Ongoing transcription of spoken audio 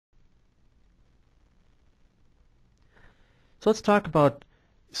So let's talk about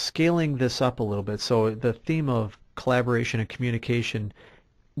scaling this up a little bit. So the theme of collaboration and communication,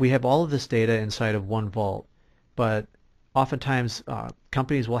 we have all of this data inside of one vault, but oftentimes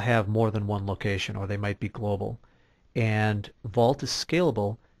companies will have more than one location, or they might be global. And Vault is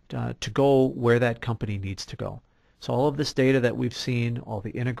scalable to go where that company needs to go. So all of this data that we've seen, all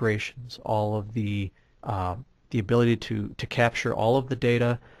the integrations, all of the ability to capture all of the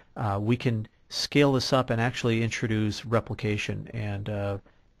data, we can scale this up and actually introduce replication. And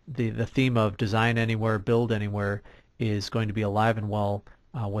the theme of design anywhere, build anywhere is going to be alive and well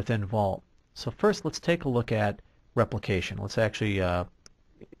within Vault. So first, let's take a look at replication. Let's actually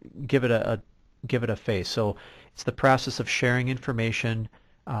give it a face. So it's the process of sharing information,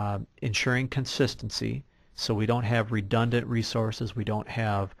 ensuring consistency, so we don't have redundant resources, we don't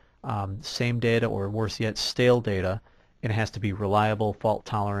have same data, or worse yet, stale data. It has to be reliable, fault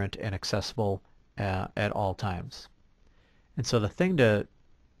tolerant, and accessible at all times. And so the thing to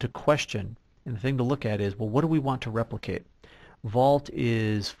question and the thing to look at is, well, what do we want to replicate? Vault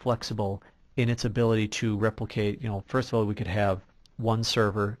is flexible in its ability to replicate. First of all, we could have one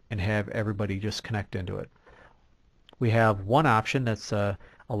server and have everybody just connect into it. We have one option that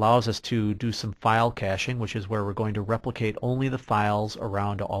allows us to do some file caching, which is where we're going to replicate only the files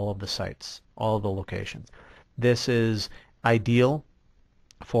around all of the sites, all of the locations. This is ideal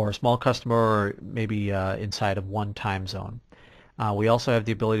for a small customer, or maybe inside of one time zone. We also have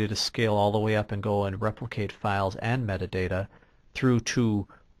the ability to scale all the way up and go and replicate files and metadata through to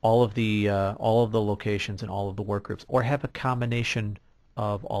all of the locations and all of the work groups, or have a combination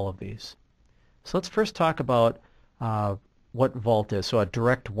of all of these. So let's first talk about what Vault is. So a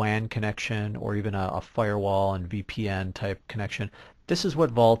direct WAN connection, or even a firewall and VPN type connection. This is what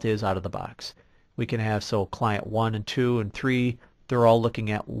Vault is out of the box. We can have, so client 1 and 2 and 3, they're all looking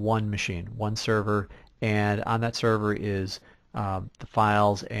at one machine, one server, and on that server is the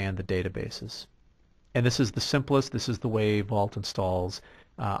files and the databases. And this is the simplest, this is the way Vault installs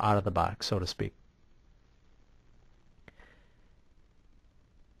out of the box, so to speak.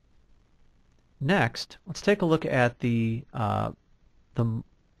 Next, let's take a look at the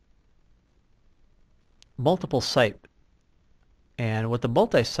multiple site. And what the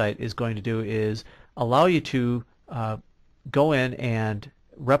multi-site is going to do is allow you to go in and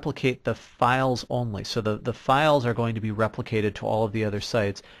replicate the files only. So the files are going to be replicated to all of the other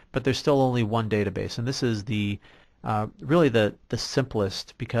sites, but there's still only one database. And this is really the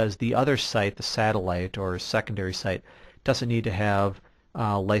simplest, because the other site, the satellite or secondary site, doesn't need to have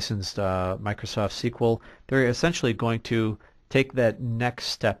licensed Microsoft SQL. They're essentially going to take that next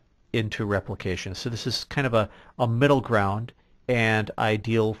step into replication. So this is kind of a middle ground, and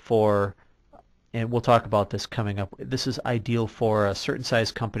ideal for, and we'll talk about this coming up, this is ideal for a certain size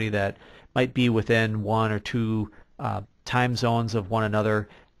company that might be within one or two time zones of one another,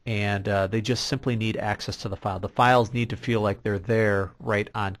 and they just simply need access to the file. The files need to feel like they're there right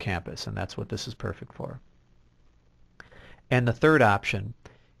on campus, and that's what this is perfect for. And the third option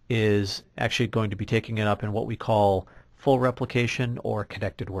is actually going to be taking it up in what we call full replication or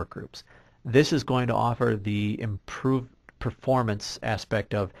connected workgroups. This is going to offer the improved performance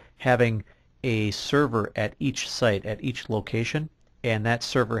aspect of having a server at each site, at each location, and that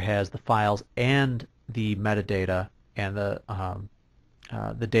server has the files and the metadata and the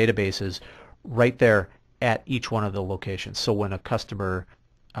databases right there at each one of the locations. So when a customer,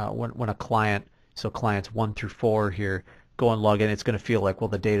 when a client, so clients 1 through 4 here, go and log in, it's going to feel like, well,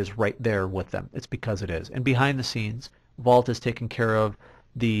 the data is right there with them. It's because it is. And behind the scenes, Vault is taking care of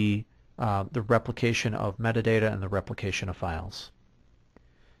the replication of metadata and the replication of files.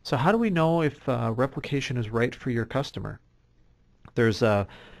 So how do we know if replication is right for your customer? There's a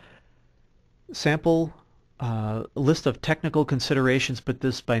sample list of technical considerations, but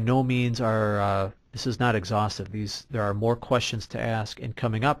this by no means are, this is not exhaustive. There are more questions to ask, and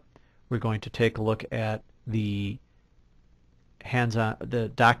coming up, we're going to take a look at the hands-on. The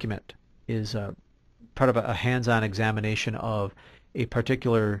document is part of a hands-on examination of a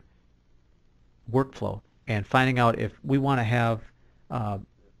particular workflow, and finding out if we want to have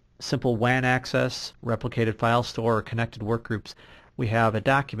simple WAN access, replicated file store, or connected workgroups. We have a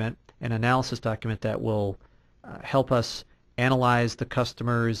document, an analysis document, that will help us analyze the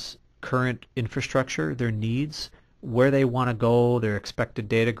customer's current infrastructure, their needs, where they want to go, their expected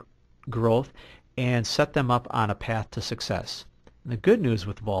data growth, and set them up on a path to success. And the good news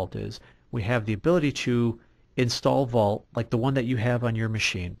with Vault is we have the ability to install Vault like the one that you have on your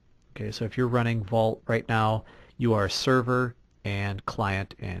machine. Okay, so if you're running Vault right now, you are server and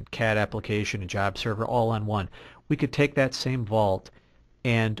client and CAD application and job server all on one. We could take that same Vault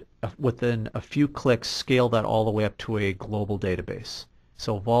and within a few clicks scale that all the way up to a global database.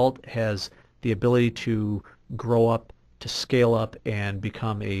 So Vault has the ability to grow up, to scale up, and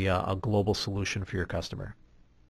become a global solution for your customer.